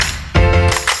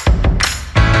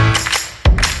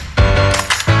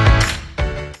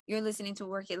You're listening to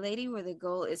Work It Lady, where the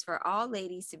goal is for all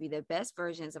ladies to be the best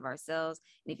versions of ourselves.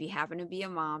 And if you happen to be a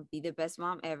mom, be the best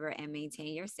mom ever and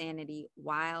maintain your sanity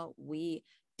while we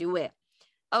do it.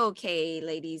 Okay,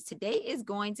 ladies, today is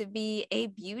going to be a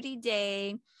beauty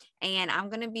day, and I'm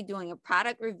going to be doing a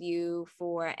product review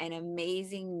for an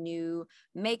amazing new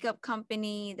makeup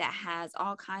company that has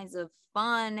all kinds of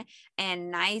fun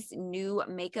and nice new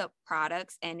makeup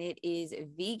products, and it is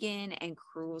vegan and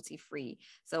cruelty free.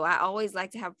 So I always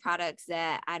like to have products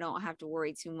that I don't have to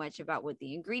worry too much about what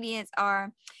the ingredients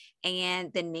are.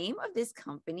 And the name of this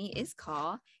company is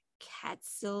called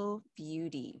Catsil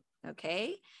Beauty.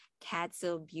 Okay.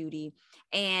 Catsil Beauty.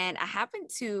 And I happened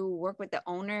to work with the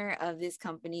owner of this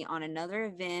company on another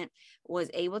event, was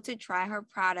able to try her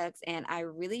products, and I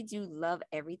really do love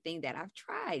everything that I've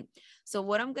tried. So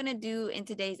what I'm going to do in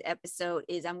today's episode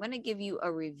is I'm going to give you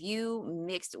a review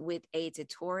mixed with a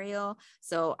tutorial.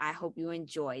 So I hope you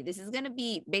enjoy. This is going to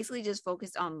be basically just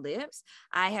focused on lips.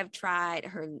 I have tried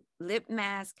her lip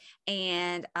mask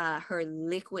and her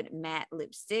liquid matte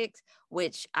lipsticks,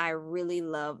 which I really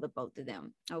love the both of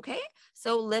them. Okay,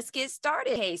 so let's get started.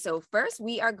 Okay, so first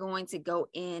we are going to go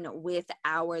in with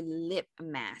our lip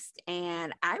mask.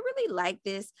 And I really like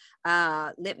this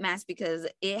lip mask because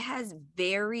it has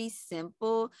very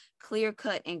simple,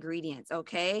 clear-cut ingredients,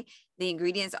 okay? The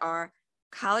ingredients are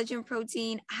collagen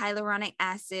protein, hyaluronic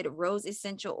acid, rose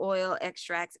essential oil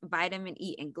extracts, vitamin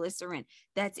E, and glycerin.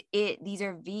 That's it. These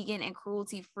are vegan and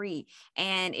cruelty free.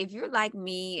 And if you're like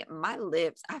me, my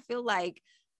lips, I feel like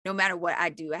no matter what I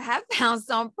do, I have found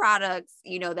some products,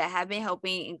 that have been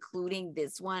helping, including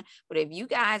this one. But if you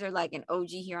guys are like an OG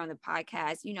here on the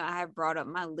podcast, I have brought up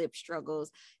my lip struggles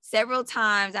several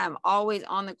times. I'm always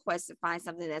on the quest to find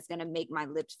something that's going to make my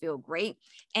lips feel great.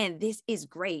 And this is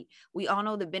great. We all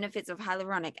know the benefits of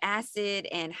hyaluronic acid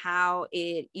and how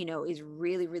it, is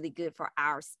really, really good for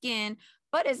our skin.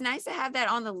 But it's nice to have that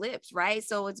on the lips, right?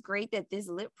 So it's great that this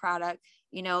lip product,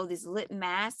 this lip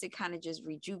mask to kind of just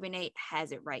rejuvenate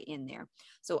has it right in there.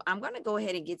 So I'm going to go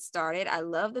ahead and get started. I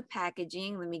love the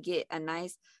packaging. Let me get a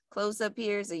nice close up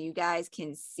here so you guys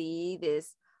can see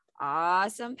this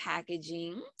awesome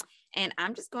packaging. And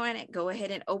I'm just going to go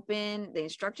ahead and open. The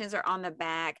instructions are on the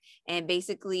back. And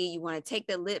basically, you want to take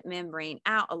the lip membrane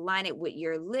out, align it with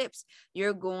your lips.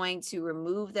 You're going to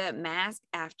remove the mask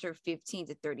after 15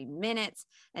 to 30 minutes,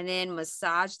 and then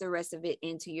massage the rest of it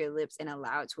into your lips and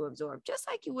allow it to absorb, just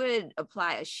like you would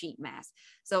apply a sheet mask.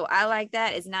 So I like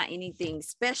that. It's not anything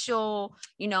special.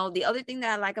 The other thing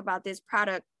that I like about this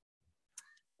product,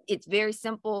 it's very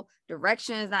simple.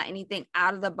 Directions, not anything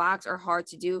out of the box or hard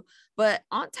to do. But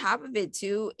on top of it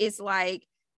too, it's like,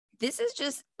 this is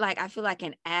just like, I feel like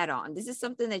an add-on. This is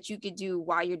something that you could do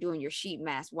while you're doing your sheet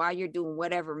mask, while you're doing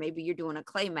whatever. Maybe you're doing a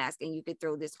clay mask and you could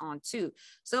throw this on too.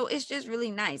 So it's just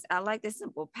really nice. I like the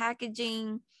simple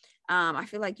packaging. I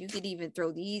feel like you could even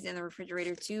throw these in the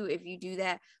refrigerator too if you do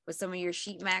that with some of your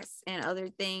sheet masks and other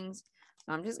things.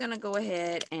 So I'm just going to go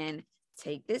ahead and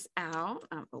take this out.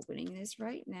 I'm opening this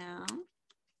right now.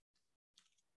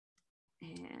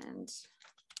 And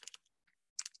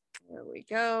there we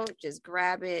go. Just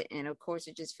grab it. And of course,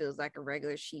 it just feels like a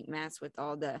regular sheet mask with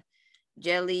all the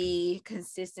jelly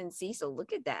consistency. So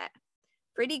look at that.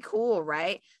 Pretty cool,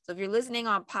 right? So if you're listening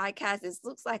on podcast, this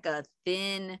looks like a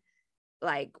thin,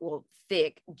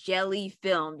 thick jelly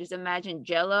film. Just imagine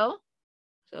Jello.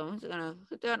 So I'm just gonna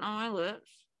put that on my lips.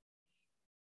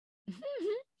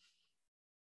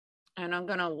 And I'm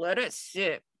gonna let it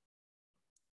sit.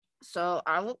 So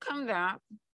I will come back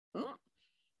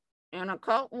in a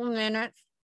couple minutes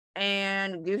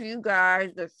and give you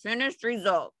guys the finished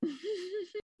result.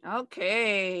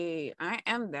 Okay, I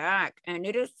am back and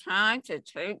it is time to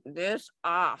take this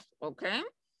off, okay?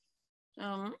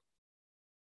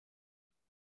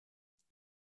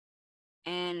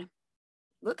 And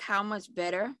look how much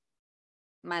better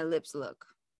my lips look.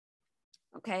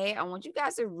 Okay, I want you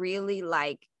guys to really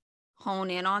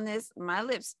hone in on this. My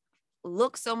lips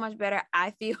look so much better. I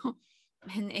feel,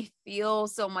 and they feel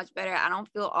so much better. I don't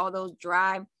feel all those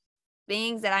dry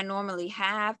things that I normally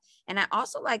have. And I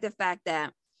also like the fact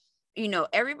that,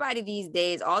 everybody these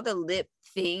days, all the lip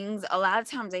things, a lot of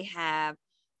times they have,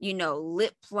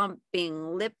 lip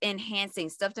plumping, lip enhancing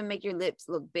stuff to make your lips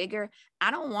look bigger. I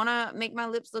don't want to make my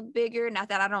lips look bigger. Not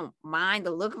that I don't mind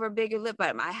the look of a bigger lip,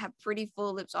 but I have pretty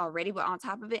full lips already. But on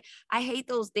top of it, I hate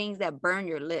those things that burn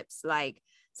your lips. Like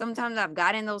sometimes I've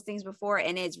gotten those things before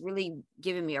and it's really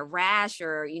giving me a rash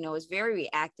or, it's very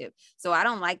reactive. So I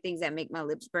don't like things that make my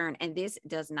lips burn. And this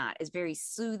does not. It's very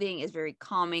soothing. It's very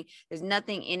calming. There's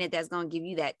nothing in it that's going to give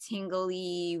you that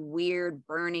tingly, weird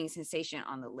burning sensation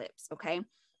on the lips. Okay.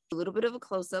 A little bit of a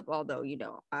close-up, although, you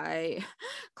know,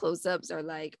 close-ups are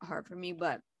like hard for me,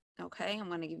 but okay, I'm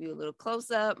going to give you a little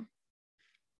close-up.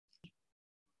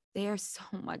 They are so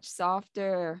much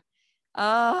softer.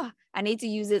 I need to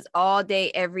use this all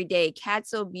day, every day.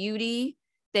 Catso Beauty,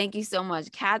 thank you so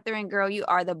much. Catherine, girl, you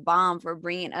are the bomb for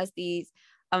bringing us these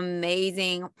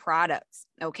amazing products.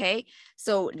 Okay.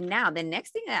 So now the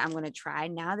next thing that I'm going to try,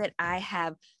 now that I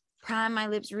have primed my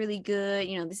lips really good,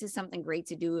 you know, this is something great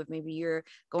to do if maybe you're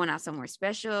going out somewhere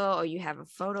special or you have a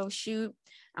photo shoot.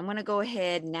 I'm going to go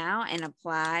ahead now and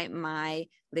apply my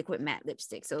liquid matte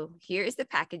lipstick. So here is the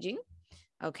packaging.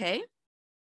 Okay.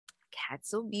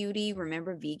 Catso Beauty,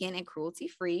 remember, vegan and cruelty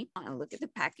free. And look at the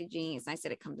packaging. It's nice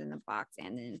that it comes in the box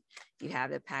and then you have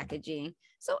the packaging.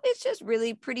 So it's just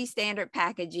really pretty standard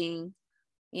packaging.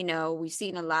 You know, we've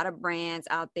seen a lot of brands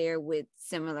out there with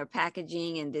similar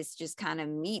packaging, and this just kind of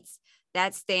meets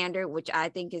that standard, which I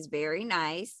think is very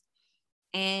nice.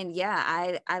 And yeah,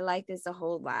 I like this a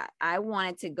whole lot. I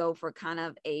wanted to go for kind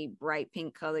of a bright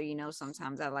pink color. You know,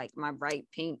 sometimes I like my bright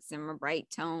pinks and my bright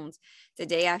tones.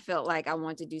 Today, I felt like I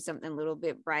want to do something a little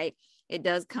bit bright. It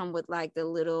does come with like the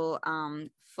little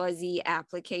fuzzy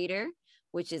applicator,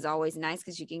 which is always nice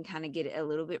because you can kind of get a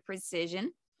little bit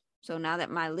precision. So now that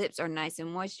my lips are nice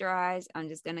and moisturized, I'm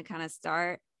just going to kind of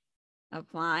start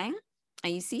applying.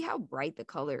 And you see how bright the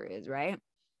color is, right?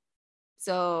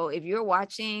 So if you're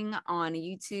watching on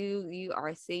YouTube, you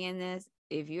are seeing this.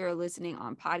 If you're listening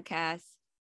on podcasts,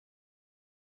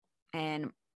 and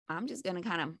I'm just going to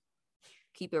kind of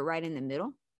keep it right in the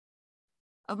middle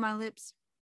of my lips.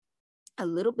 A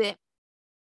little bit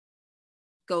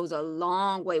goes a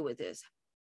long way with this.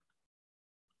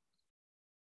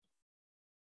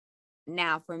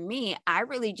 Now, for me, I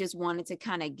really just wanted to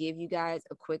kind of give you guys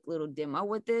a quick little demo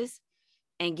with this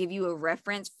and give you a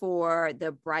reference for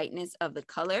the brightness of the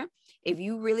color. If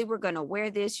you really were going to wear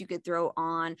this, you could throw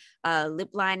on a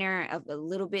lip liner of a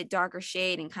little bit darker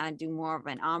shade and kind of do more of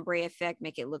an ombre effect,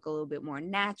 make it look a little bit more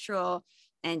natural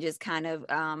and just kind of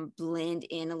blend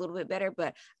in a little bit better.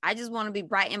 But I just want to be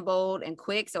bright and bold and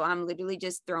quick. So I'm literally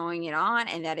just throwing it on,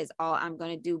 and that is all I'm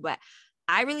going to do. But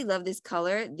I really love this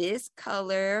color. This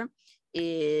color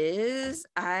is,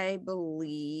 I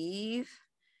believe,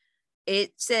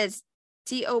 it says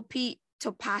TOP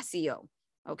Topazio.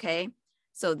 Okay.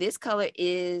 So this color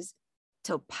is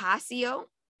Topazio.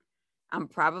 I'm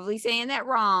probably saying that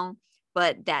wrong,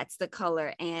 but that's the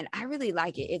color. And I really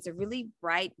like it. It's a really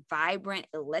bright, vibrant,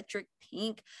 electric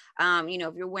pink. You know,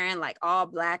 if you're wearing like all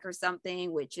black or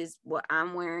something, which is what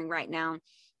I'm wearing right now,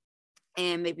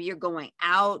 and maybe you're going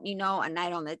out, you know, a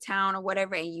night on the town or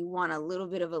whatever, and you want a little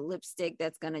bit of a lipstick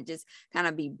that's going to just kind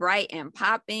of be bright and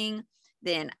popping,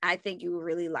 then I think you will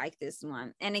really like this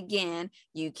one. And again,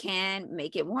 you can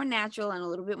make it more natural and a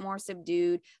little bit more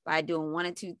subdued by doing one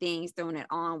or two things, throwing it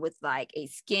on with like a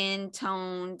skin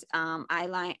toned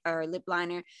eyeliner or lip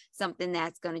liner, something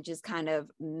that's going to just kind of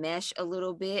mesh a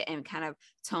little bit and kind of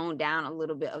tone down a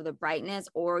little bit of the brightness.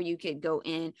 Or you could go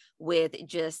in with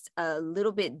just a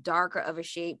little bit darker of a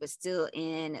shade, but still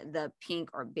in the pink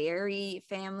or berry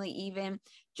family even,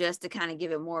 just to kind of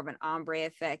give it more of an ombre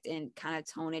effect and kind of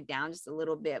tone it down just a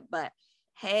little bit. But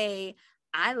hey,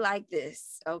 I like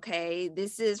this. Okay.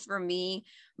 This is for me.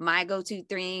 My go-to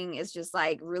thing is just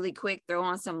like really quick, throw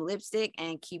on some lipstick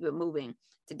and keep it moving.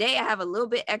 Today I have a little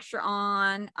bit extra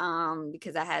on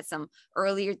because I had some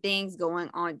earlier things going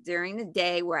on during the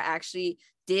day where I actually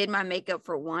did my makeup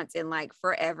for once in like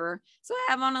forever. So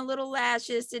I have on a little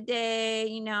lashes today,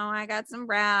 you know, I got some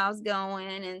brows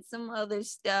going and some other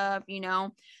stuff, you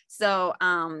know. So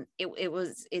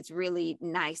it's really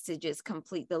nice to just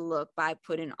complete the look by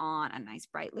putting on a nice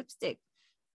bright lipstick.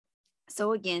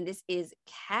 So again, this is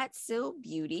Catso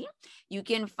Beauty. You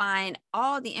can find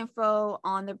all the info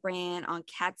on the brand on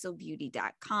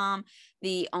catsobeauty.com.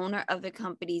 The owner of the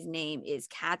company's name is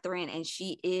Catherine, and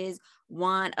she is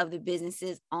one of the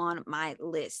businesses on my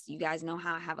list. You guys know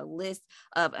how I have a list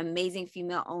of amazing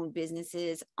female-owned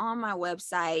businesses on my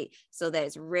website so that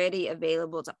it's ready,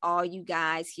 available to all you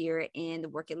guys here in the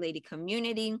Working Lady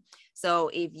community. So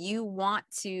if you want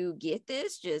to get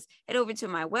this, just head over to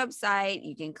my website.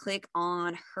 You can click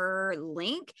on her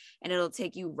link and it'll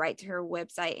take you right to her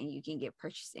website and you can get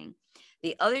purchasing.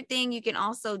 The other thing you can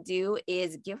also do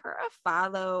is give her a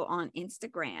follow on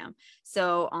Instagram.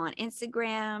 So on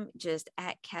Instagram, just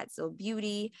at Catso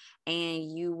Beauty,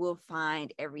 and you will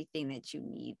find everything that you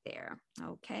need there.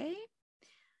 Okay.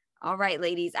 All right,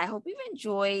 ladies, I hope you've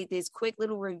enjoyed this quick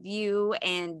little review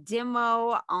and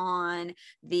demo on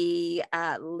the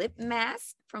lip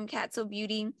mask from Catso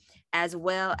Beauty, as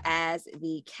well as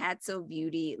the Catso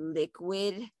Beauty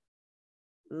liquid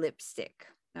lipstick.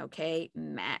 Okay,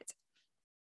 matte.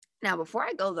 Now, before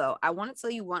I go though, I want to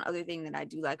tell you one other thing that I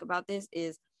do like about this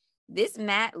is this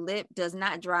matte lip does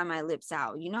not dry my lips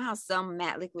out. You know how some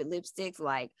matte liquid lipsticks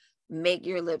like make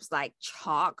your lips like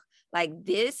chalk? Like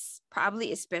this,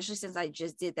 probably, especially since I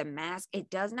just did the mask, it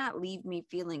does not leave me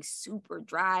feeling super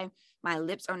dry. My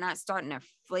lips are not starting to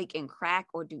flake and crack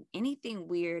or do anything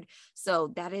weird.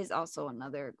 So that is also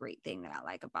another great thing that I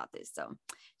like about this. So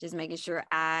just making sure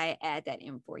I add that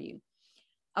in for you.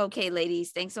 Okay,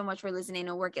 ladies, thanks so much for listening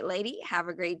to Work It Lady. Have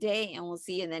a great day, and we'll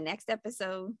see you in the next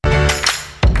episode.